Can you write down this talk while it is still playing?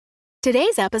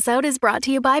Today's episode is brought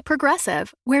to you by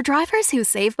Progressive, where drivers who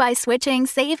save by switching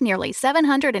save nearly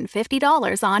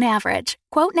 $750 on average.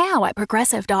 Quote now at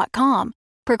Progressive.com.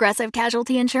 Progressive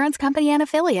Casualty Insurance Company and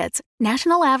Affiliates.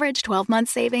 National average 12-month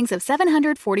savings of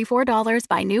 $744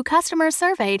 by new customers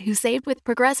surveyed who saved with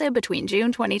Progressive between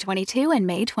June 2022 and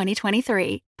May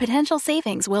 2023. Potential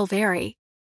savings will vary.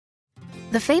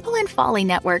 The Fable and Folly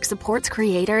Network supports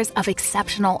creators of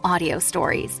exceptional audio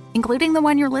stories, including the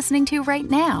one you're listening to right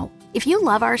now. If you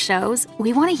love our shows,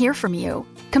 we want to hear from you.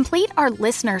 Complete our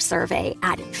listener survey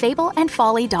at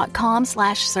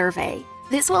fableandfolly.com/survey.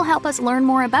 This will help us learn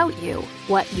more about you,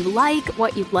 what you like,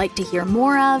 what you'd like to hear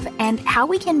more of, and how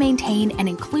we can maintain an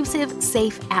inclusive,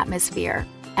 safe atmosphere.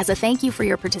 As a thank you for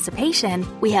your participation,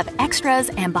 we have extras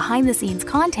and behind-the-scenes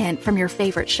content from your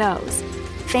favorite shows.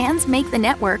 Fans make the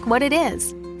network what it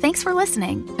is. Thanks for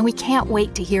listening, and we can't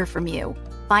wait to hear from you.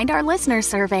 Find our listener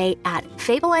survey at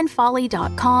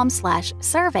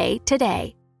fableandfolly.com/survey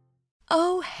today.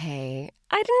 Oh, hey,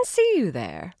 I didn't see you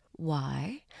there.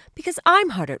 Why? Because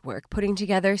I'm hard at work putting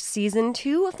together Season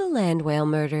 2 of the Land Whale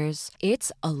Murders.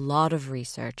 It's a lot of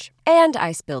research, and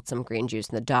I spilled some green juice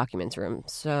in the documents room,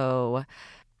 so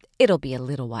it'll be a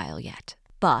little while yet.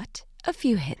 But a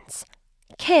few hints.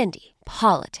 Candy,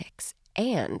 politics,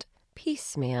 and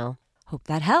piecemeal. Hope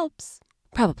that helps.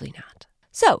 Probably not.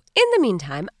 So, in the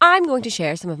meantime, I'm going to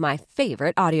share some of my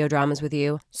favorite audio dramas with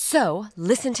you. So,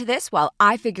 listen to this while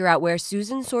I figure out where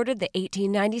Susan sorted the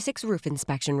 1896 roof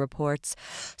inspection reports.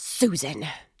 Susan!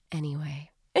 Anyway,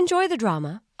 enjoy the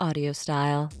drama, audio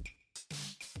style.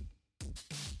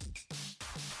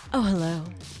 Oh, hello.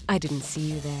 I didn't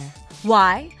see you there.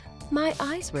 Why? My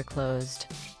eyes were closed.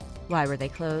 Why were they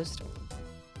closed?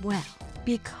 Well,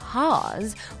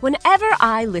 because whenever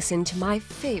I listen to my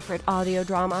favorite audio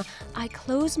drama, I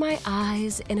close my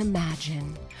eyes and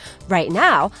imagine. Right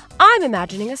now, I'm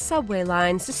imagining a subway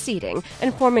line seceding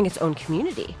and forming its own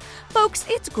community. Folks,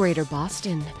 it's Greater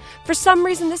Boston. For some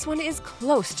reason, this one is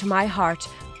close to my heart,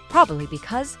 probably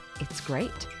because it's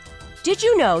great. Did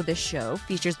you know this show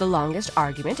features the longest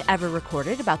argument ever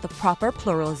recorded about the proper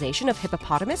pluralization of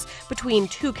hippopotamus between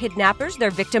two kidnappers,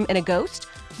 their victim, and a ghost?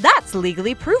 That's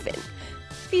legally proven.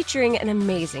 Featuring an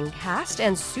amazing cast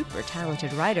and super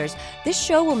talented writers, this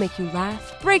show will make you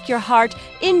laugh, break your heart,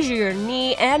 injure your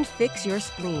knee, and fix your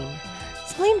spleen.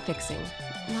 Spleen fixing,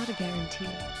 not a guarantee.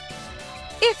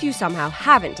 If you somehow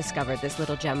haven't discovered this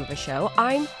little gem of a show,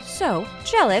 I'm so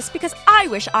jealous because I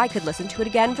wish I could listen to it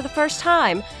again for the first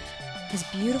time. As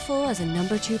beautiful as a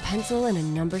number 2 pencil in a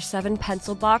number 7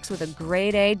 pencil box with a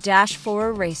grade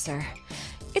A-4 eraser.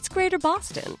 It's Greater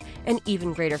Boston, and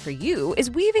even greater for you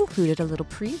is we've included a little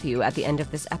preview at the end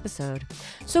of this episode.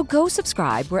 So go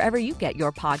subscribe wherever you get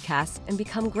your podcasts and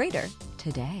become greater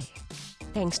today.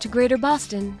 Thanks to Greater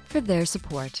Boston for their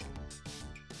support.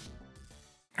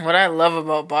 What I love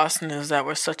about Boston is that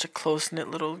we're such a close-knit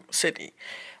little city.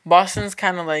 Boston's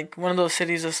kind of like one of those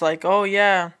cities that's like, oh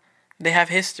yeah, they have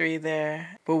history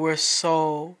there, but we're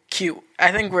so cute.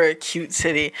 I think we're a cute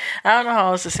city. I don't know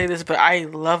how else to say this, but I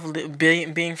love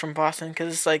being from Boston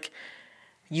because it's like,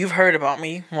 you've heard about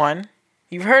me, one.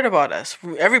 You've heard about us.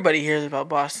 Everybody hears about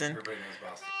Boston. Everybody knows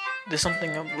Boston. There's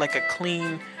something like a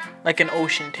clean, like an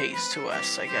ocean taste to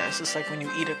us, I guess. It's like when you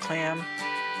eat a clam,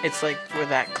 it's like we're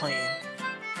that clean.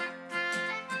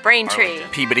 Braintree,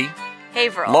 Peabody,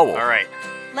 Haverhill, Lowell, All right.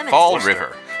 Leominster, Fall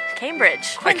River,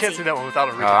 Cambridge, I can't Quincy, say that one without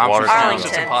a reason. Watertown, Arlington,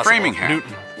 It's impossible. Framingham,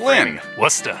 Newton, Lynn,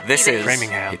 Worcester, This is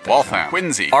Framingham, Waltham,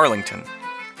 Quincy, Arlington,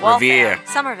 Waltham, Revere,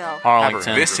 Somerville,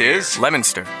 Arlington, This is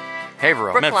Leominster,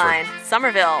 Haverhill, Brookline,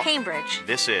 Somerville, Cambridge.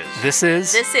 This is This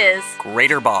is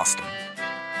Greater Boston.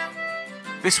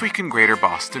 This week in Greater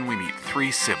Boston, we meet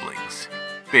 3 siblings.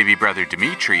 Baby brother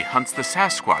Dimitri hunts the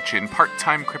Sasquatch in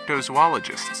part-time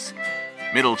cryptozoologists.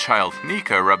 Middle child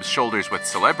Nika rubs shoulders with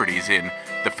celebrities in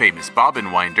The Famous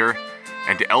Bobbin Winder.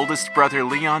 And eldest brother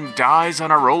Leon dies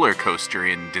on a roller coaster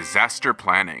in Disaster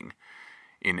Planning.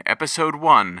 In Episode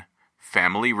 1,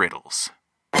 Family Riddles.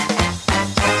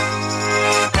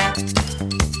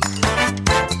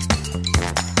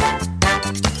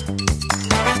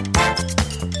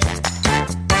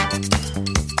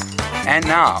 And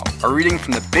now, a reading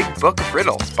from the Big Book of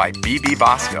Riddles by B.B.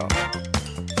 Bosco.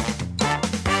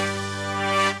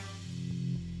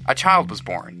 A child was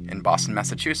born in Boston,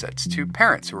 Massachusetts, to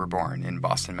parents who were born in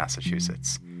Boston,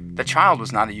 Massachusetts. The child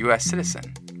was not a U.S.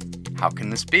 citizen. How can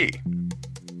this be?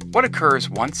 What occurs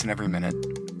once in every minute,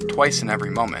 twice in every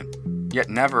moment, yet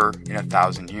never in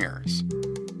 1,000 years?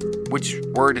 Which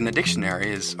word in the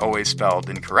dictionary is always spelled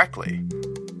incorrectly?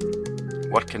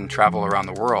 What can travel around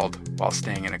the world while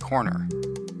staying in a corner?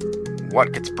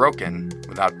 What gets broken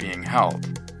without being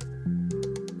held?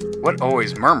 What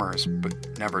always murmurs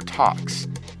but never talks?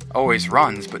 Always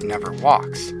runs but never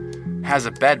walks? Has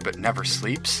a bed but never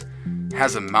sleeps?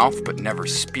 Has a mouth but never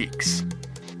speaks?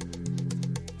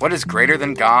 What is greater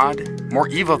than God? More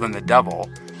evil than the devil?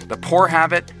 The poor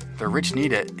have it, the rich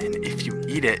need it, and if you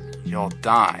eat it, you'll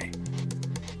die.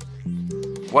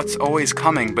 What's always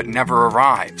coming but never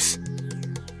arrives?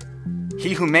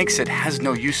 He who makes it has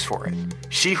no use for it.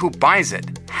 She who buys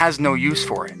it has no use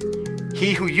for it.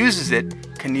 He who uses it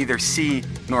can neither see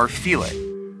nor feel it.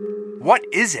 What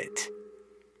is it?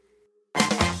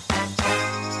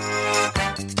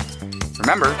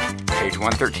 Remember, page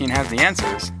 113 has the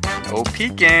answers. No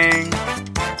peeking!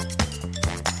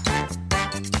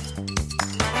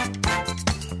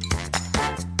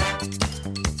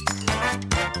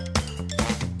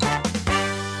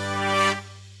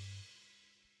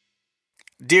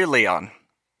 Dear Leon,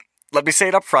 let me say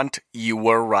it up front, you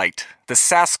were right. The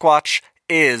Sasquatch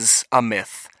is a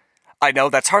myth. I know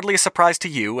that's hardly a surprise to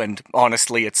you, and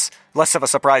honestly, it's less of a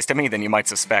surprise to me than you might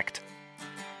suspect.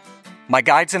 My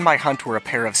guides in my hunt were a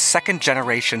pair of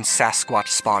second-generation Sasquatch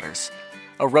spotters,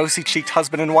 a rosy-cheeked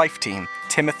husband and wife team,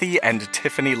 Timothy and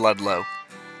Tiffany Ludlow.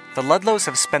 The Ludlows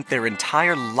have spent their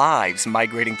entire lives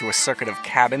migrating through a circuit of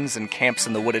cabins and camps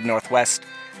in the wooded Northwest,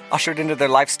 ushered into their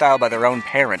lifestyle by their own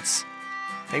parents.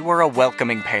 They were a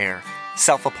welcoming pair,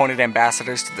 self-appointed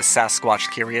ambassadors to the Sasquatch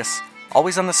curious,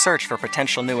 always on the search for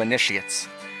potential new initiates.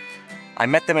 I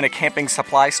met them in a camping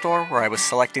supply store where I was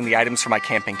selecting the items for my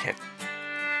camping kit.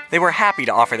 They were happy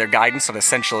to offer their guidance on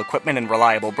essential equipment and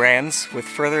reliable brands, with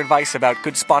further advice about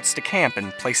good spots to camp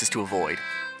and places to avoid.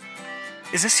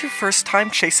 "Is this your first time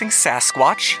chasing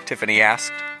Sasquatch?" Tiffany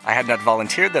asked. I had not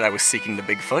volunteered that I was seeking the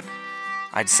Bigfoot.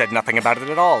 I'd said nothing about it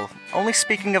at all, only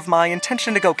speaking of my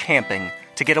intention to go camping,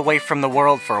 to get away from the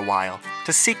world for a while,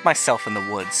 to seek myself in the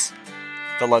woods.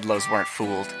 The Ludlows weren't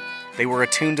fooled. They were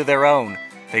attuned to their own.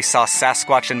 They saw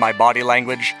Sasquatch in my body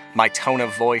language, my tone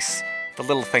of voice, the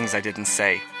little things I didn't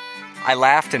say. I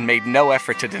laughed and made no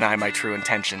effort to deny my true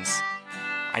intentions.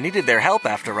 I needed their help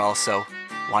after all, so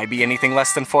why be anything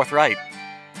less than forthright?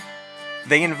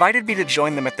 They invited me to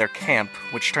join them at their camp,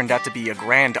 which turned out to be a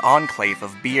grand enclave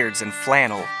of beards and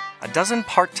flannel, a dozen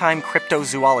part-time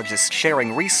cryptozoologists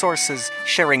sharing resources,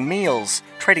 sharing meals,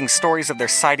 trading stories of their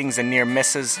sightings and near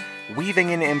misses,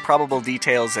 weaving in improbable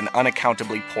details and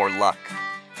unaccountably poor luck.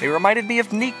 They reminded me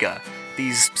of Nika,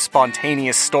 these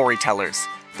spontaneous storytellers,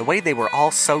 the way they were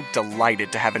all so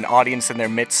delighted to have an audience in their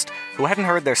midst who hadn't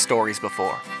heard their stories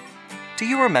before. Do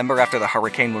you remember after the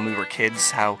hurricane when we were kids,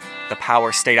 how the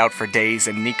power stayed out for days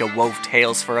and Nika wove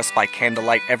tales for us by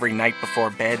candlelight every night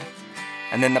before bed?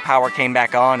 And then the power came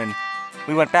back on, and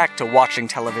we went back to watching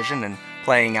television and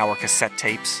playing our cassette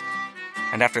tapes.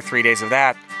 And after 3 days of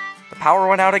that, the power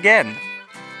went out again.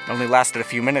 It only lasted a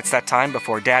few minutes that time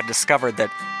before Dad discovered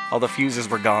that all the fuses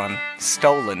were gone,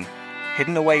 stolen,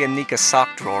 hidden away in Nika's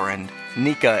sock drawer, and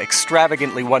Nika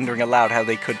extravagantly wondering aloud how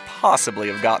they could possibly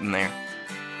have gotten there.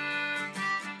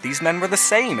 These men were the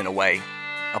same, in a way.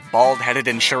 A bald-headed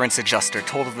insurance adjuster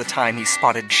told of the time he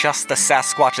spotted just the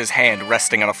Sasquatch's hand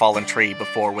resting on a fallen tree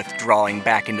before withdrawing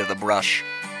back into the brush.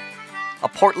 A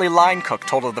portly line cook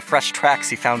told of the fresh tracks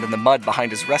he found in the mud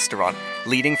behind his restaurant,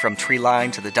 leading from tree line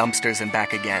to the dumpsters and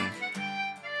back again.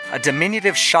 A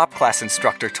diminutive shop class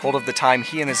instructor told of the time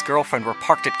he and his girlfriend were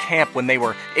parked at camp when they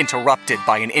were interrupted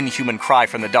by an inhuman cry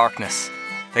from the darkness.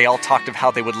 They all talked of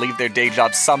how they would leave their day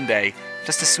jobs someday,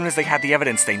 just as soon as they had the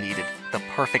evidence they needed, the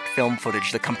perfect film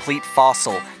footage, the complete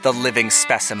fossil, the living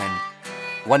specimen.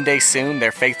 One day soon,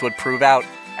 their faith would prove out,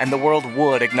 and the world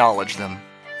would acknowledge them.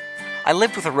 I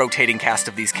lived with a rotating cast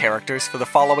of these characters for the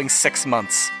following 6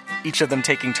 months, each of them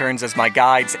taking turns as my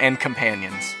guides and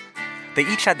companions. They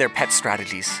each had their pet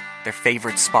strategies, their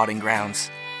favorite spotting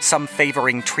grounds, some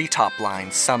favoring treetop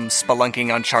lines, some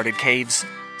spelunking uncharted caves,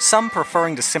 some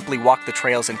preferring to simply walk the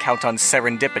trails and count on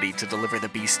serendipity to deliver the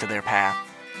beast to their path.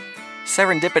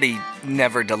 Serendipity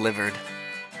never delivered.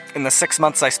 In the 6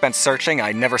 months I spent searching,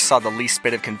 I never saw the least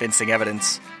bit of convincing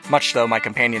evidence, much though my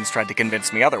companions tried to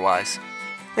convince me otherwise.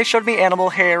 They showed me animal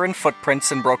hair and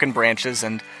footprints and broken branches,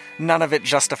 and none of it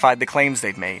justified the claims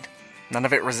they'd made. None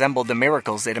of it resembled the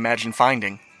miracles they'd imagined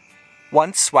finding.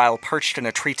 Once, while perched in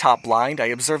a treetop blind, I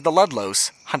observed the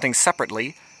Ludlows, hunting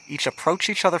separately, each approach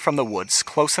each other from the woods,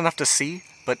 close enough to see,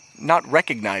 but not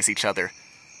recognize each other,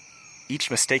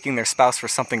 each mistaking their spouse for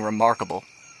something remarkable.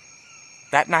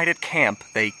 That night at camp,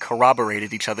 they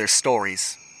corroborated each other's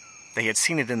stories. They had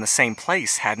seen it in the same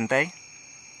place, hadn't they?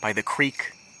 By the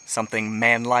creek, something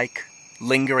man-like,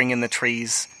 lingering in the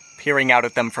trees, peering out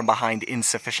at them from behind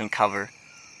insufficient cover.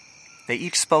 They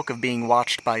each spoke of being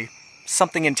watched by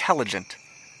something intelligent.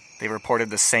 They reported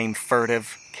the same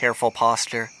furtive, careful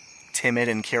posture, timid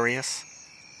and curious.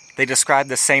 They described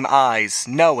the same eyes,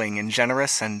 knowing and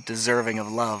generous and deserving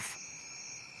of love.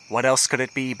 What else could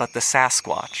it be but the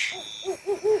Sasquatch?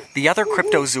 The other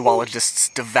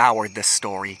cryptozoologists devoured this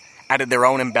story, added their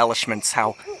own embellishments,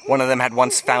 how one of them had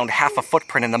once found half a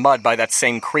footprint in the mud by that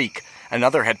same creek,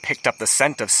 another had picked up the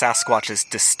scent of Sasquatch's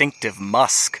distinctive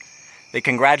musk. They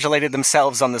congratulated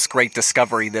themselves on this great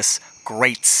discovery, this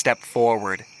great step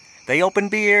forward. They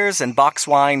opened beers and box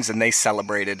wines and they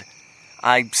celebrated.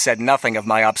 I said nothing of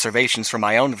my observations from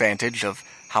my own vantage, of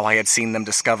how I had seen them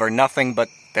discover nothing but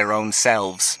their own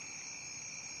selves.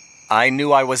 I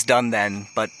knew I was done then,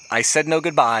 but I said no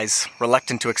goodbyes,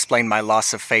 reluctant to explain my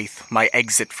loss of faith, my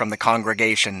exit from the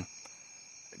congregation.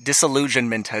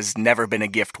 Disillusionment has never been a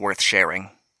gift worth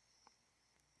sharing.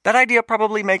 That idea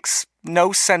probably makes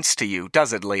no sense to you,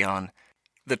 does it, Leon?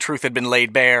 The truth had been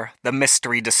laid bare, the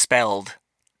mystery dispelled.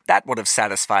 That would have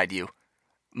satisfied you.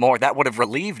 More, that would have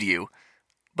relieved you.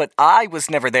 But I was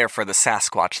never there for the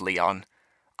Sasquatch, Leon.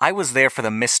 I was there for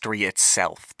the mystery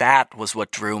itself. That was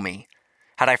what drew me.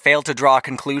 Had I failed to draw a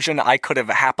conclusion, I could have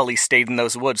happily stayed in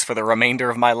those woods for the remainder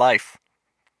of my life.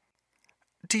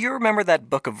 Do you remember that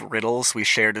book of riddles we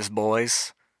shared as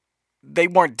boys? They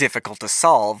weren't difficult to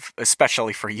solve,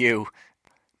 especially for you.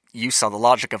 You saw the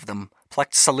logic of them,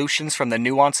 plucked solutions from the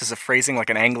nuances of phrasing like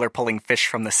an angler pulling fish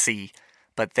from the sea.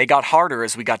 But they got harder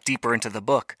as we got deeper into the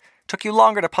book. Took you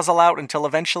longer to puzzle out until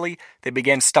eventually they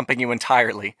began stumping you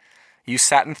entirely. You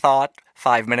sat and thought,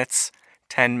 5 minutes,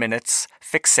 10 minutes,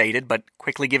 fixated, but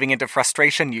quickly giving into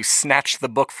frustration, you snatched the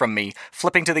book from me,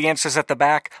 flipping to the answers at the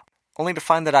back, only to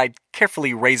find that I'd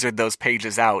carefully razored those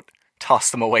pages out,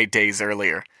 tossed them away days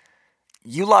earlier.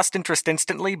 You lost interest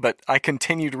instantly, but I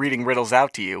continued reading riddles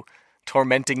out to you,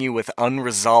 tormenting you with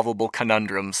unresolvable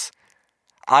conundrums.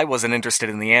 I wasn't interested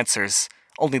in the answers,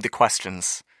 only the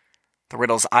questions. The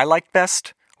riddles I liked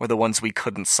best were the ones we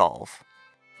couldn't solve.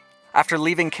 After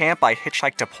leaving camp, I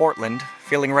hitchhiked to Portland,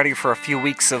 feeling ready for a few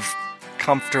weeks of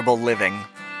comfortable living.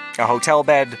 A hotel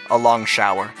bed, a long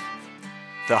shower.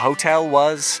 The hotel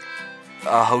was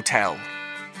a hotel.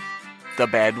 The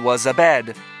bed was a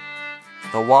bed.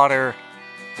 The water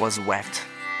was wet.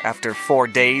 After 4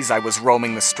 days, I was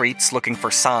roaming the streets looking for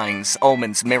signs,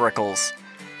 omens, miracles.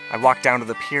 I walked down to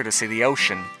the pier to see the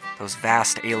ocean, those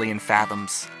vast alien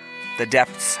fathoms. The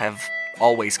depths have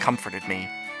always comforted me.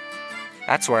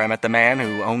 That's where I met the man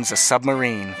who owns a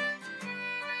submarine.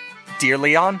 Dear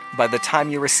Leon, by the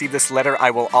time you receive this letter,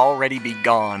 I will already be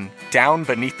gone, down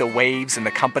beneath the waves in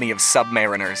the company of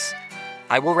submariners.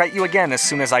 I will write you again as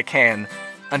soon as I can.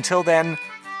 Until then,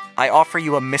 I offer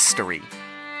you a mystery.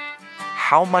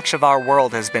 How much of our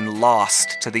world has been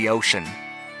lost to the ocean?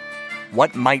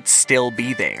 What might still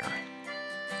be there?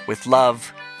 With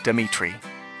love, Dimitri.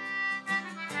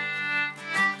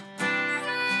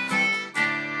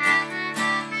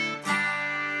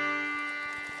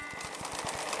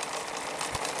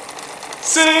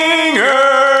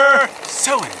 Singer!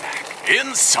 Sewing Vac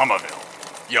in Somerville.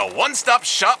 Your one-stop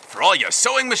shop for all your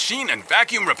sewing machine and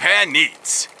vacuum repair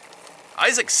needs.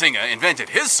 Isaac Singer invented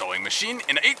his sewing machine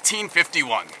in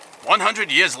 1851.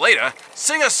 100 years later,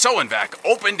 Singer Sewing Vac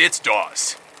opened its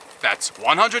doors. That's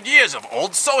 100 years of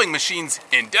old sewing machines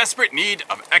in desperate need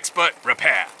of expert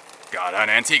repair. Got an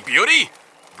antique beauty?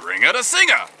 Bring her to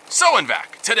Singer Sewing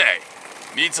Vac today.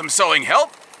 Need some sewing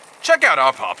help? Check out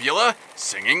our popular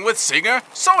Singing with Singer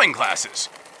sewing classes.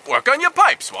 Work on your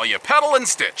pipes while you pedal and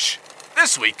stitch.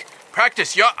 This week,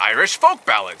 practice your Irish folk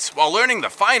ballads while learning the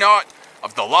fine art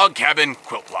of the log cabin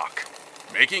quilt block.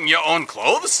 Making your own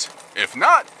clothes? If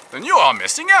not, then you are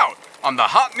missing out on the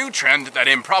hot new trend that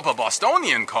Improper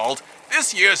Bostonian called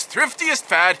this year's thriftiest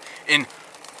fad in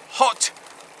haute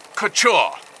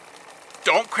couture.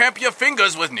 Don't cramp your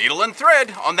fingers with needle and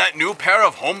thread on that new pair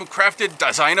of home-crafted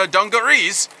designer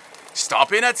dungarees.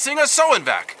 Stop in at Singer Sewing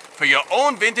Vac for your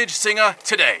own vintage Singer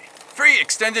today. Free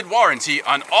extended warranty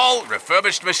on all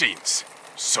refurbished machines.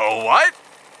 So what?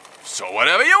 So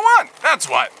whatever you want, that's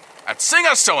what. At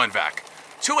Singer Sewing Vac,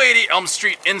 280 Elm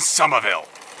Street in Somerville.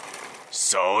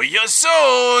 Sew you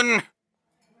soon!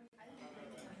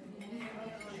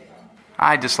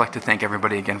 I'd just like to thank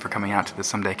everybody again for coming out to the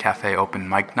Someday Cafe open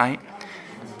mic night.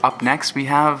 Up next, we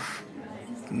have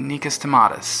Nikas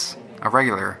Tomatis, a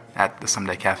regular at the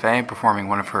Someday Cafe, performing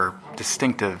one of her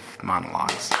distinctive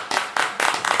monologues.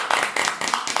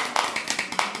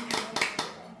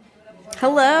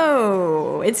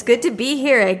 Hello! It's good to be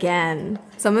here again.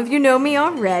 Some of you know me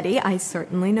already. I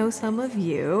certainly know some of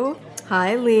you.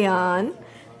 Hi, Leon.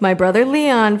 My brother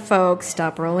Leon, folks.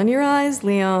 Stop rolling your eyes,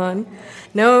 Leon.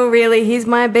 No, really, he's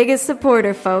my biggest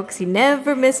supporter, folks. He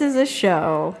never misses a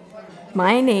show.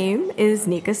 My name is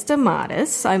Nika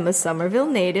Stamatis. I'm a Somerville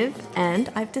native,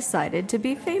 and I've decided to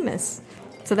be famous.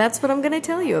 So that's what I'm going to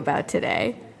tell you about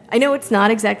today. I know it's not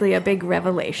exactly a big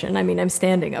revelation. I mean, I'm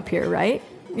standing up here, right?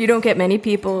 You don't get many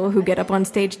people who get up on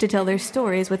stage to tell their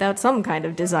stories without some kind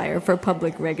of desire for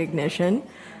public recognition.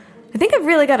 I think I've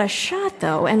really got a shot,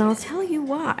 though, and I'll tell you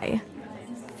why.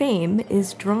 Fame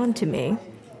is drawn to me.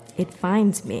 It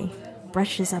finds me,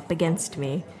 brushes up against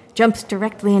me, jumps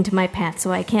directly into my path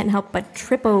so I can't help but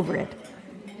trip over it.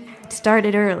 It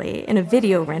started early in a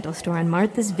video rental store on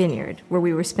Martha's Vineyard, where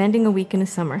we were spending a week in a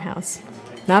summer house.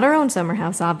 Not our own summer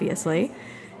house, obviously.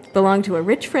 It belonged to a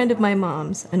rich friend of my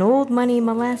mom's, an old money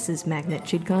molasses magnate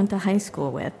she'd gone to high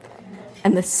school with.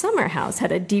 And the summer house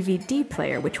had a DVD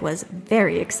player, which was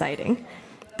very exciting.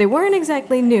 They weren't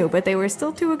exactly new, but they were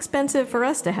still too expensive for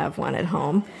us to have one at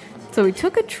home. So we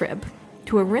took a trip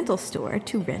to a rental store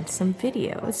to rent some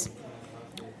videos.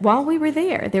 While we were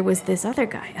there was this other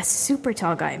guy, a super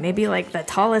tall guy, maybe like the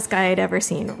tallest guy I'd ever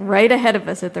seen, right ahead of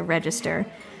us at the register.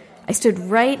 I stood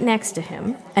right next to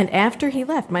him, and after he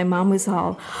left, my mom was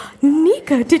all,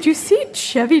 "Nika, did you see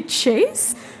Chevy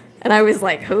Chase?" And I was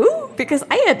like, "Who?" Because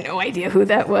I had no idea who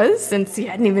that was, since he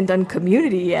hadn't even done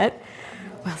Community yet.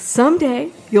 "Well, someday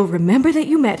you'll remember that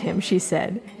you met him," she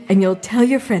said, "and you'll tell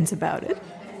your friends about it."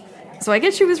 So I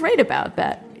guess she was right about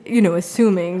that,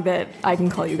 assuming that I can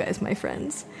call you guys my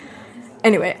friends.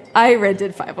 Anyway, I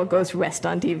rented Fievel Goes West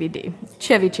on DVD.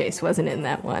 Chevy Chase wasn't in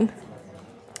that one.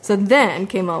 So then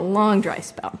came a long dry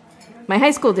spell. My high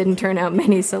school didn't turn out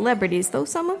many celebrities, though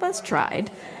some of us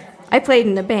tried. I played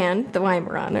in a band, the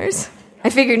Weimaraners. I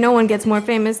figured no one gets more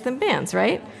famous than bands,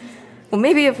 right? Well,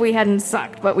 maybe if we hadn't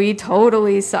sucked, but we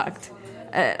totally sucked.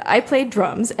 I played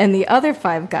drums, and the other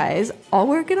 5 guys all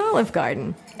work at Olive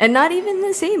Garden. And not even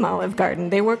the same Olive Garden.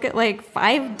 They work at like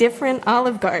 5 different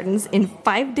Olive Gardens in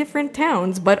 5 different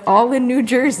towns, but all in New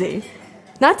Jersey.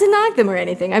 Not to knock them or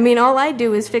anything. I mean, all I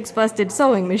do is fix busted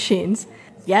sewing machines.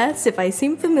 Yes, if I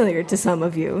seem familiar to some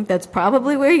of you, that's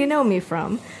probably where you know me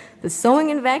from. The Sewing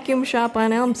and Vacuum Shop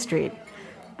on Elm Street.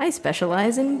 I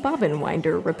specialize in bobbin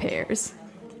winder repairs.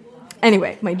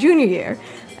 Anyway, my junior year,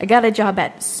 I got a job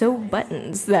at Sew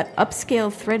Buttons, that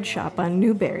upscale thread shop on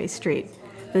Newberry Street.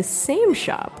 The same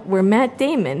shop where Matt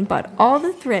Damon bought all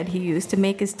the thread he used to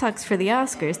make his tux for the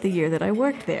Oscars the year that I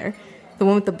worked there. The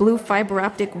one with the blue fiber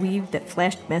optic weave that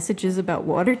flashed messages about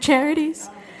water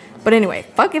charities. But anyway,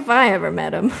 fuck if I ever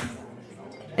met him.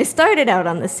 I started out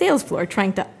on the sales floor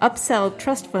trying to upsell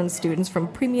trust fund students from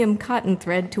premium cotton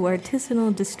thread to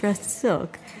artisanal distressed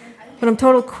silk. But I'm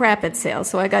total crap at sales,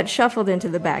 so I got shuffled into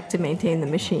the back to maintain the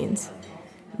machines.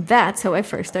 That's how I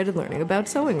first started learning about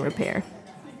sewing repair.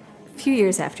 A few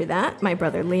years after that, my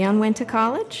brother Leon went to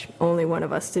college, only one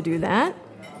of us to do that.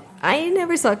 I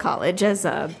never saw college as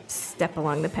a step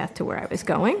along the path to where I was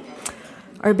going.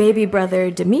 Our baby brother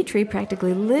Dimitri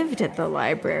practically lived at the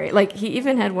library. Like, he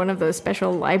even had one of those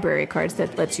special library cards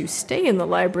that lets you stay in the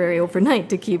library overnight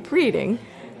to keep reading.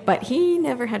 But he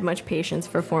never had much patience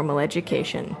for formal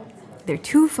education. They're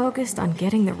too focused on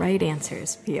getting the right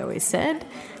answers, he always said.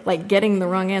 Like, getting the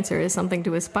wrong answer is something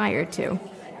to aspire to.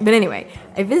 But anyway,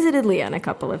 I visited Leon a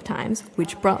couple of times,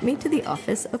 which brought me to the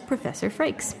office of Professor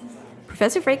Frakes.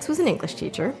 Professor Frakes was an English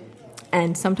teacher,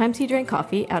 and sometimes he drank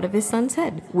coffee out of his son's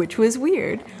head, which was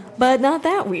weird, but not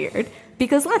that weird,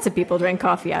 because lots of people drank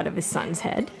coffee out of his son's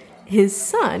head. His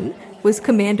son was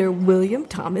Commander William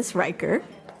Thomas Riker,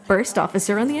 first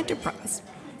officer on the Enterprise.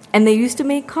 And they used to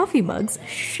make coffee mugs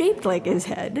shaped like his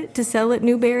head to sell at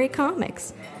Newberry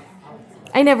Comics.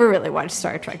 I never really watched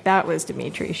Star Trek. That was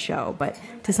Dimitri's show. But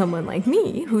to someone like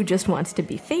me, who just wants to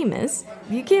be famous,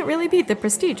 you can't really beat the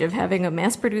prestige of having a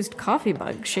mass-produced coffee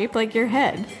mug shaped like your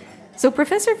head. So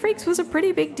Professor Frakes was a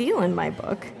pretty big deal in my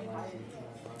book.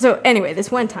 So anyway,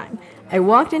 this one time, I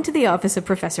walked into the office of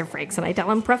Professor Frakes, and I tell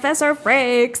him, "Professor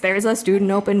Frakes, there's a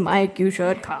student open mic, you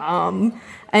should come."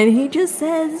 And he just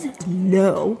says,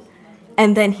 "No."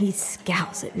 And then he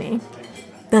scowls at me.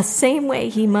 The same way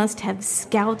he must have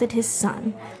scowled at his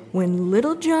son when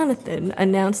little Jonathan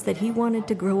announced that he wanted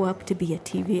to grow up to be a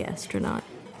TV astronaut.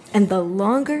 And the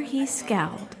longer he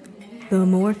scowled, the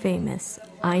more famous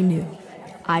I knew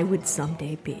I would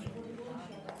someday be.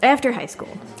 After high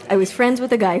school, I was friends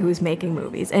with a guy who was making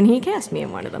movies, and he cast me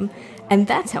in one of them. And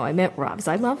that's how I met Rob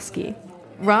Zylowski.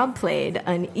 Rob played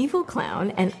an evil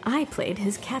clown, and I played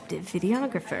his captive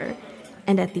videographer.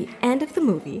 And at the end of the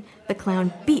movie, the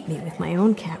clown beat me with my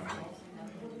own camera.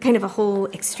 Kind of a whole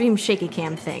extreme shaky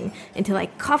cam thing, until I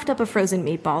coughed up a frozen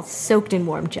meatball soaked in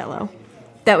warm Jell-O.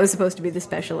 That was supposed to be the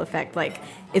special effect. Like,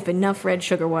 if enough red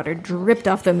sugar water dripped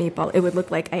off the meatball, it would look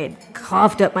like I had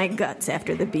coughed up my guts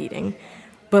after the beating.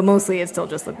 But mostly it still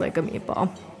just looked like a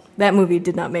meatball. That movie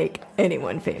did not make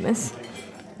anyone famous.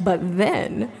 But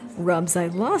then, Rob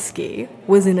Zylowski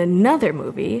was in another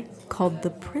movie called The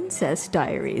Princess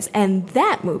Diaries, and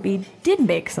that movie did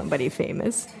make somebody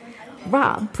famous.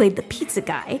 Rob played the pizza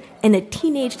guy, and a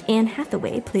teenaged Anne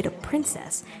Hathaway played a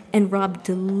princess, and Rob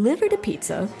delivered a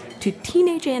pizza to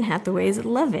teenage Anne Hathaway's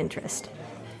love interest.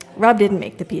 Rob didn't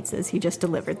make the pizzas, he just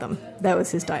delivered them. That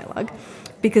was his dialogue.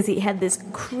 Because he had this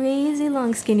crazy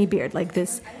long skinny beard, like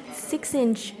this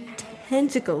 6-inch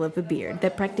tentacle of a beard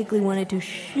that practically wanted to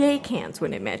shake hands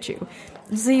when it met you.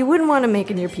 So you wouldn't want to make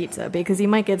in your pizza because you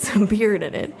might get some beard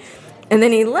in it. And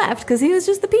then he left because he was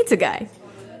just the pizza guy.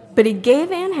 But he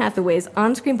gave Anne Hathaway's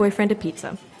on-screen boyfriend a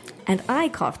pizza, and I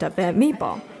coughed up that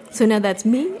meatball. So now that's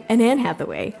me and Anne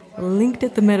Hathaway linked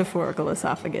at the metaphorical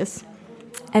esophagus.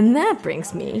 And that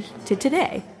brings me to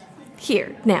today.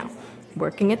 Here, now,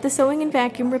 working at the Sewing and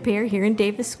Vacuum Repair here in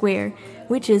Davis Square,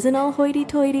 which isn't all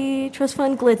hoity-toity, trust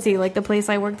fund glitzy like the place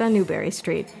I worked on Newberry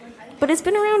Street. But it's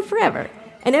been around forever,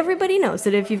 and everybody knows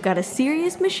that if you've got a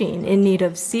serious machine in need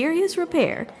of serious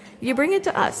repair, you bring it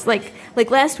to us. Like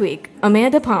last week,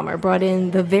 Amanda Palmer brought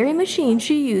in the very machine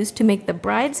she used to make the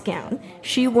bride's gown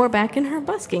she wore back in her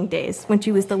busking days when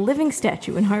she was the living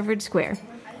statue in Harvard Square.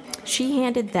 She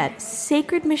handed that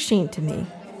sacred machine to me,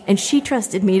 and she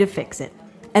trusted me to fix it.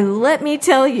 And let me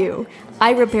tell you,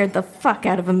 I repaired the fuck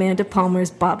out of Amanda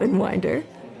Palmer's bobbin winder.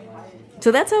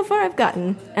 So that's how far I've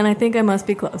gotten, and I think I must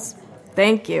be close.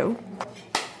 Thank you.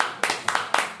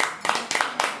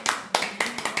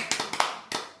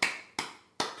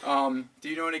 Do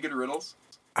you know any good riddles?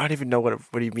 I don't even know what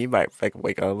do you mean by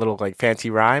like a little like fancy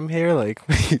rhyme here? Like,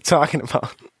 what are you talking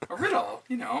about? A riddle,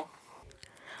 you know.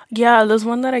 Yeah, there's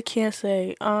one that I can't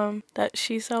say. That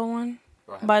She Sell one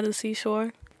by the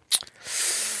seashore.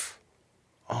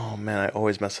 Oh man, I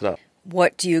always mess it up.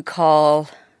 What do you call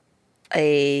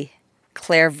a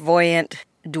clairvoyant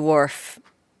dwarf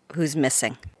who's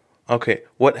missing? Okay,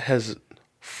 what has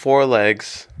 4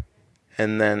 legs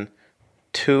and then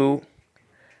 2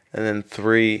 and then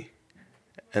 3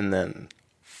 and then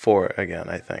 4 again,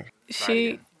 I think.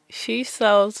 She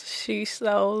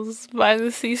sells by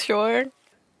the seashore.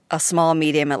 A small,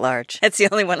 medium, at large. That's the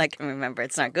only one I can remember.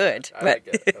 It's not good. I like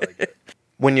it.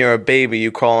 When you're a baby,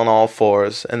 you crawl on all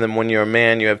 4s, and then when you're a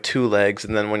man, you have 2 legs,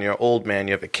 and then when you're an old man,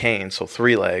 you have a cane, so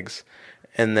 3 legs,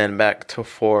 and then back to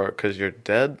 4 because you're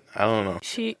dead? I don't know.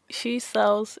 She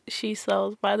sells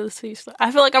by the seashore.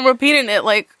 I feel like I'm repeating it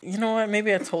like... You know what?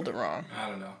 Maybe I told it wrong. I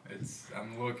don't know.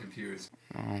 I'm a little confused.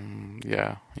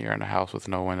 Yeah, you're in a house with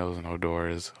no windows and no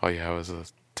doors. All you have is a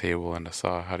table and a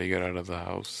saw. How do you get out of the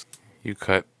house? You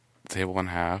cut the table in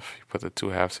half, you put the 2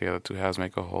 halves together, 2 halves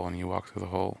make a hole, and you walk through the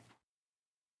hole.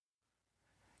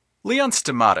 Leon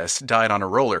Stamatis died on a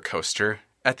roller coaster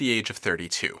at the age of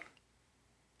 32.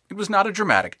 It was not a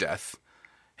dramatic death.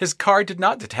 His car did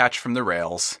not detach from the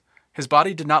rails. His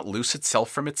body did not loose itself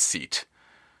from its seat.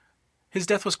 His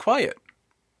death was quiet,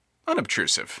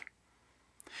 unobtrusive.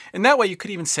 In that way, you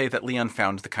could even say that Leon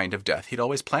found the kind of death he'd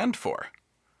always planned for.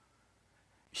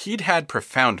 He'd had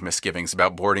profound misgivings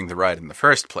about boarding the ride in the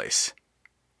first place.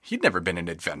 He'd never been an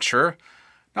adventurer,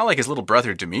 not like his little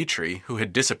brother Dmitri, who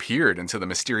had disappeared into the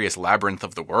mysterious labyrinth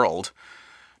of the world,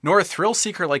 nor a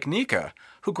thrill-seeker like Nika,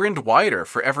 who grinned wider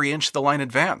for every inch the line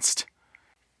advanced.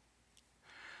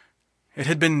 It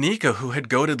had been Nika who had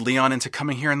goaded Leon into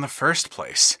coming here in the first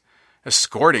place,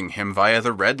 escorting him via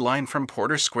the red line from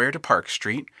Porter Square to Park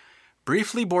Street,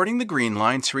 briefly boarding the green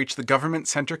line to reach the government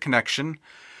center connection,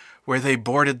 where they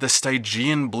boarded the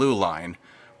Stygian blue line,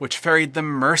 which ferried them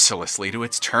mercilessly to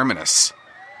its terminus,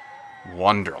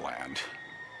 Wonderland.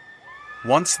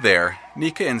 Once there,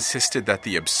 Nika insisted that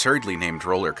the absurdly named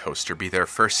roller coaster be their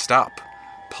first stop,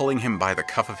 pulling him by the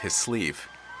cuff of his sleeve.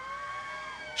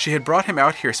 She had brought him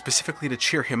out here specifically to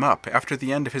cheer him up after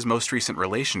the end of his most recent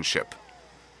relationship.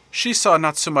 She saw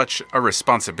not so much a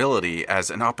responsibility as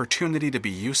an opportunity to be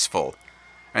useful,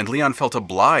 and Leon felt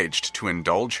obliged to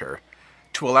indulge her,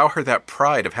 to allow her that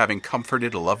pride of having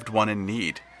comforted a loved one in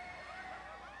need.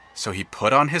 So he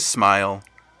put on his smile,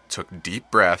 took deep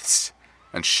breaths,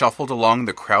 and shuffled along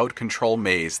the crowd control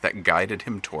maze that guided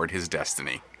him toward his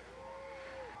destiny.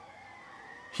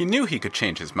 He knew he could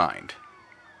change his mind.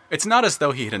 It's not as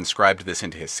though he had inscribed this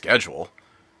into his schedule.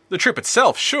 The trip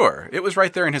itself, sure, it was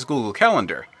right there in his Google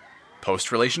Calendar.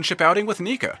 Post-relationship outing with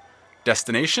Nika.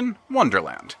 Destination,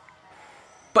 Wonderland.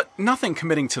 But nothing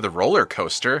committing to the roller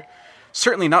coaster.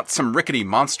 Certainly not some rickety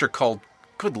monster called,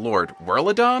 good lord,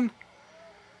 Whirlodon?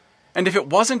 And if it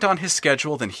wasn't on his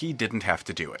schedule, then he didn't have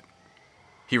to do it.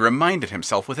 He reminded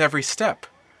himself with every step.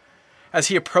 As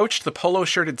he approached the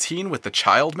polo-shirted teen with the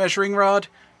child measuring rod,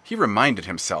 he reminded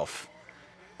himself.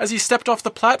 As he stepped off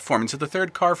the platform into the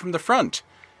third car from the front,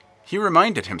 he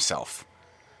reminded himself.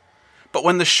 But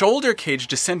when the shoulder cage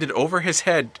descended over his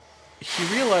head, he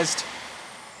realized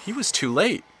he was too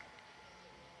late.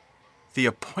 The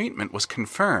appointment was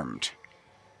confirmed.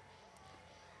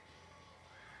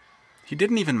 He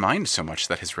didn't even mind so much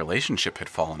that his relationship had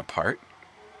fallen apart.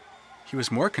 He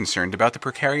was more concerned about the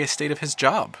precarious state of his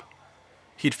job.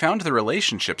 He'd found the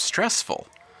relationship stressful.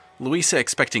 Louisa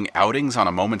expecting outings on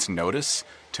a moment's notice,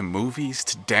 to movies,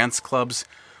 to dance clubs,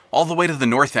 all the way to the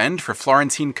North End for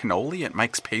Florentine cannoli at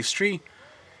Mike's Pastry.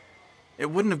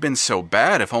 It wouldn't have been so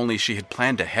bad if only she had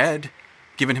planned ahead,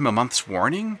 given him a month's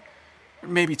warning, or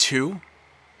maybe 2.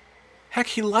 Heck,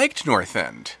 he liked North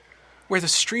End, where the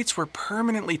streets were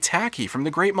permanently tacky from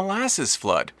the Great Molasses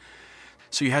Flood,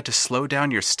 so you had to slow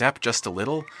down your step just a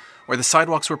little, or the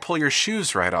sidewalks would pull your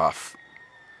shoes right off.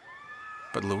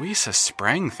 But Louisa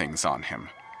sprang things on him.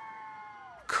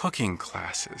 Cooking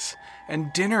classes,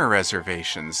 and dinner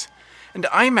reservations, and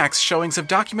IMAX showings of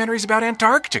documentaries about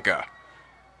Antarctica.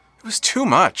 It was too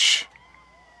much.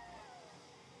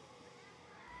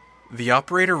 The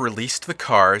operator released the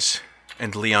cars,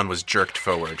 and Leon was jerked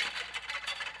forward.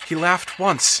 He laughed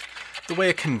once, the way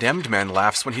a condemned man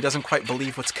laughs when he doesn't quite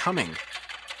believe what's coming.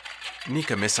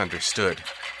 Nika misunderstood,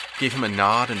 gave him a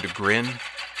nod and a grin.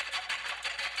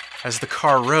 As the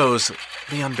car rose,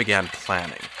 Leon began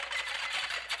planning.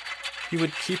 He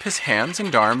would keep his hands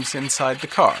and arms inside the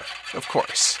car, of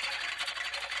course.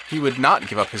 He would not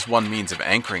give up his one means of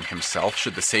anchoring himself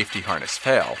should the safety harness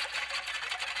fail.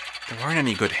 There weren't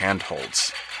any good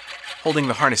handholds. Holding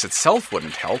the harness itself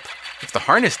wouldn't help. If the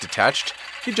harness detached,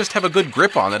 he'd just have a good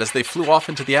grip on it as they flew off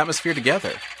into the atmosphere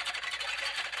together.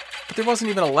 But there wasn't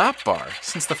even a lap bar,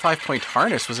 since the 5-point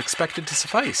harness was expected to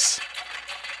suffice.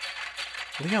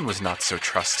 Leon was not so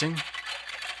trusting.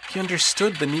 He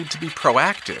understood the need to be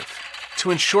proactive, to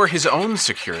ensure his own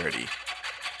security.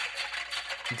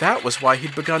 That was why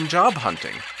he'd begun job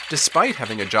hunting, despite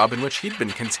having a job in which he'd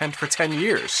been content for 10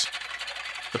 years.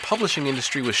 The publishing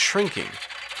industry was shrinking.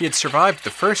 He had survived the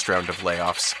first round of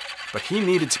layoffs, but he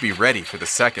needed to be ready for the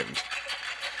second.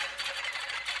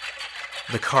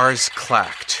 The cars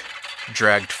clacked,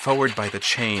 dragged forward by the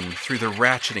chain through the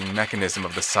ratcheting mechanism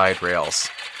of the side rails.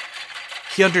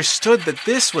 He understood that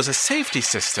this was a safety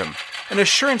system, an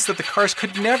assurance that the cars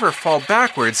could never fall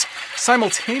backwards,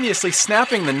 simultaneously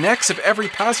snapping the necks of every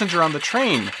passenger on the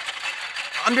train.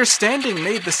 Understanding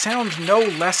made the sound no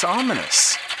less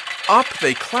ominous. Up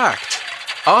they clacked.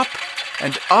 Up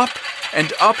and up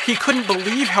and up. He couldn't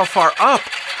believe how far up,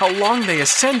 how long they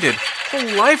ascended,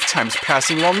 whole lifetimes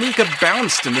passing while Nika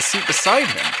bounced in the seat beside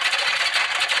him.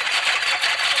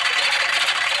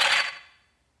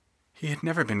 He had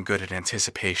never been good at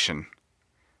anticipation.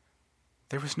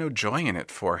 There was no joy in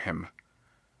it for him,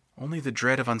 only the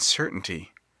dread of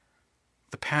uncertainty,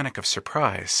 the panic of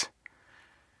surprise.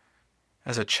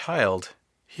 As a child,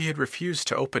 he had refused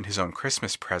to open his own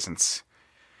Christmas presents,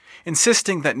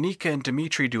 insisting that Nika and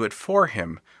Dimitri do it for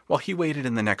him while he waited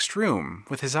in the next room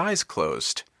with his eyes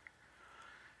closed.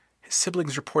 His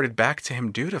siblings reported back to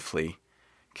him dutifully,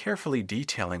 carefully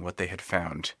detailing what they had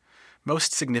found,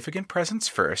 most significant presents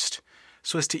first,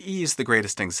 so as to ease the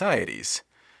greatest anxieties,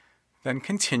 then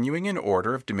continuing in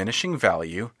order of diminishing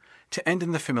value to end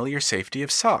in the familiar safety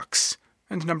of socks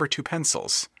and number 2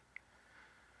 pencils.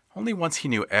 Only once he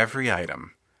knew every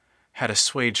item, had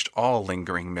assuaged all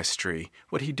lingering mystery,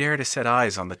 would he dare to set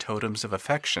eyes on the totems of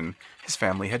affection his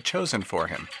family had chosen for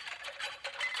him.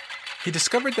 He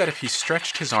discovered that if he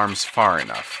stretched his arms far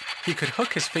enough, he could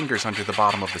hook his fingers under the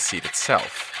bottom of the seat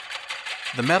itself.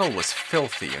 The metal was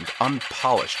filthy and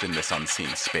unpolished in this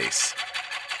unseen space.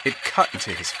 It cut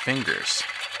into his fingers.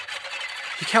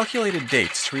 He calculated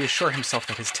dates to reassure himself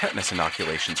that his tetanus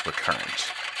inoculations were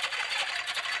current.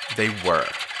 They were.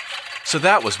 So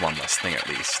that was one less thing at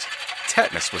least.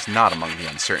 Tetanus was not among the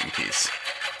uncertainties.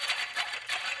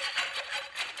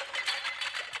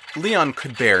 Leon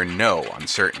could bear no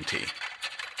uncertainty.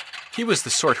 He was the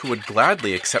sort who would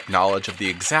gladly accept knowledge of the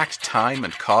exact time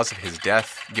and cause of his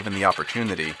death, given the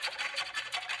opportunity.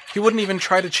 He wouldn't even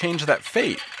try to change that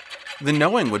fate. The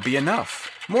knowing would be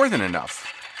enough, more than enough,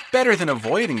 better than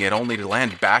avoiding it only to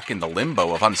land back in the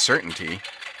limbo of uncertainty.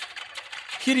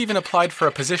 He had even applied for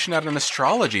a position at an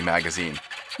astrology magazine,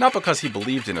 not because he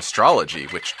believed in astrology,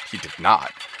 which he did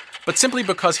not, but simply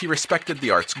because he respected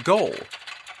the art's goal,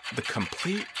 the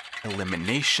complete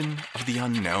elimination of the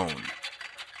unknown.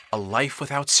 A life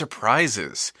without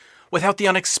surprises, without the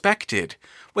unexpected,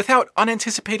 without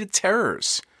unanticipated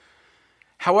terrors.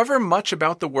 However much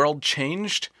about the world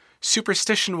changed,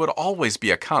 superstition would always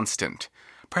be a constant,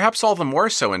 perhaps all the more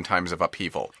so in times of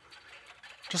upheaval.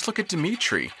 Just look at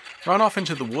Dimitri, run off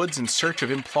into the woods in search of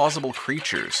implausible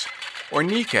creatures, or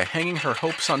Nika hanging her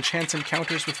hopes on chance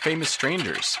encounters with famous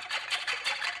strangers.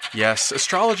 Yes,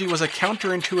 astrology was a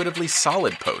counterintuitively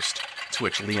solid post to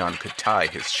which Leon could tie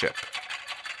his ship.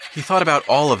 He thought about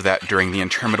all of that during the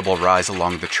interminable rise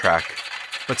along the track,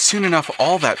 but soon enough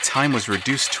all that time was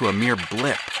reduced to a mere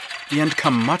blip, the end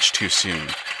come much too soon,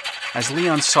 as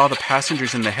Leon saw the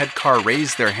passengers in the head car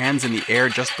raise their hands in the air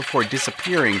just before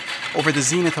disappearing over the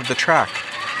zenith of the track,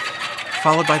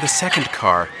 followed by the second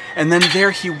car, and then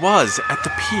there he was at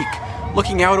the peak,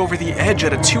 looking out over the edge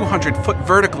at a 200-foot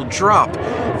vertical drop,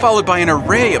 followed by an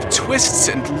array of twists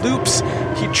and loops.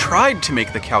 He tried to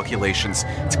make the calculations,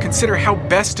 to consider how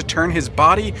best to turn his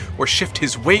body, or shift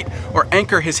his weight, or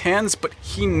anchor his hands, but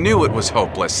he knew it was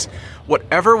hopeless.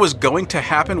 Whatever was going to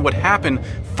happen would happen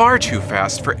far too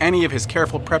fast for any of his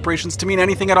careful preparations to mean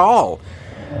anything at all.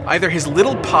 Either his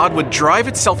little pod would drive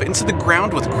itself into the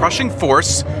ground with crushing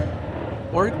force,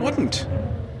 or it wouldn't.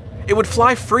 It would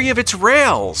fly free of its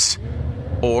rails.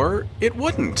 Or it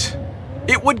wouldn't.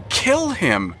 It would kill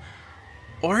him.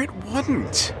 Or it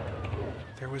wouldn't.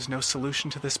 There was no solution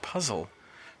to this puzzle,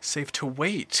 save to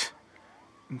wait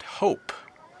and hope.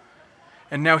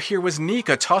 And now here was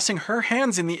Nika tossing her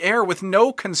hands in the air with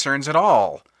no concerns at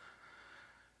all.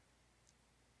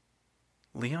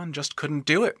 Leon just couldn't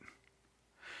do it.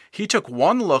 He took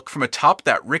one look from atop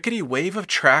that rickety wave of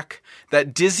track,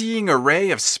 that dizzying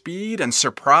array of speed and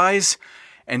surprise,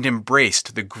 and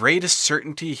embraced the greatest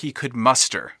certainty he could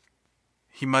muster.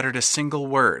 He muttered a single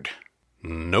word.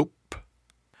 Nope.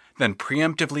 Then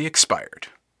preemptively expired.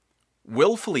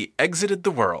 Willfully exited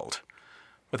the world,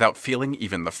 without feeling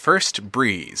even the first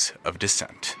breeze of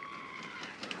dissent.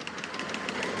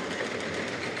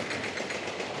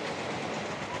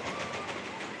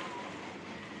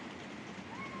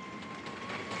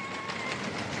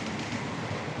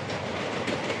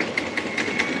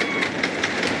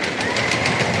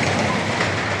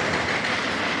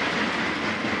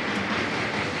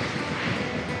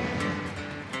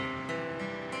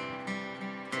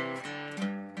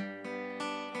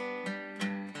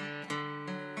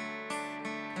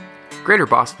 Greater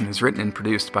Boston is written and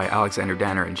produced by Alexander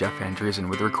Danner and Jeff Van Drusen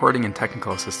with recording and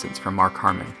technical assistance from Mark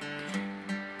Harmon.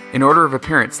 In order of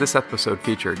appearance, this episode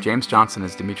featured James Johnson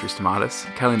as Dimitri Stamatis,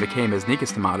 Kelly McCabe as Nika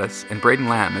Stamatis, and Braden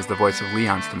Lamb as the voice of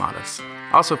Leon Stamatis.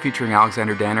 Also featuring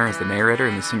Alexander Danner as the narrator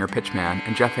and the singer Pitchman,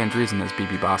 and Jeff Van Drusen as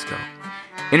BB Bosco.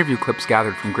 Interview clips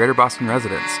gathered from Greater Boston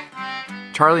residents.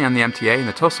 Charlie on the MTA and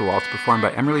the Tosa Waltz performed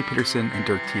by Emily Peterson and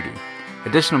Dirk Tiede.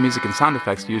 Additional music and sound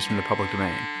effects used from the public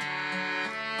domain.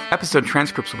 Episode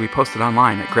transcripts will be posted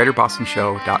online at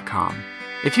greaterbostonshow.com.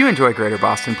 If you enjoy Greater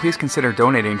Boston, please consider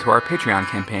donating to our Patreon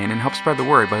campaign and help spread the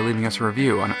word by leaving us a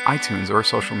review on iTunes or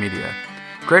social media.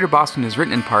 Greater Boston is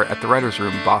written in part at the Writers'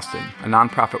 Room Boston, a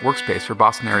nonprofit workspace for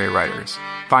Boston area writers.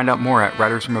 Find out more at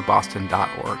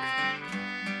writersroomofboston.org.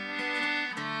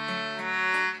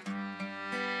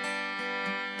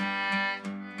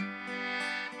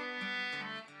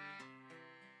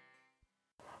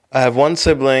 I have one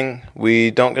sibling.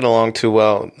 We don't get along too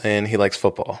well, and he likes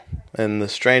football. And the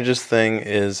strangest thing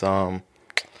is,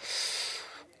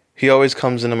 he always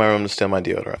comes into my room to steal my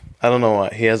deodorant. I don't know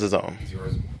why. He has his own. Is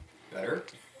yours better?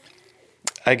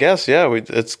 I guess, yeah.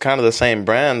 It's kind of the same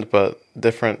brand, but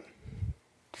different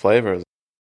flavors.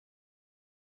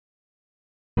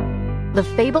 The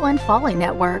Fable and Folly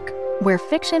Network, where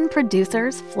fiction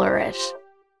producers flourish.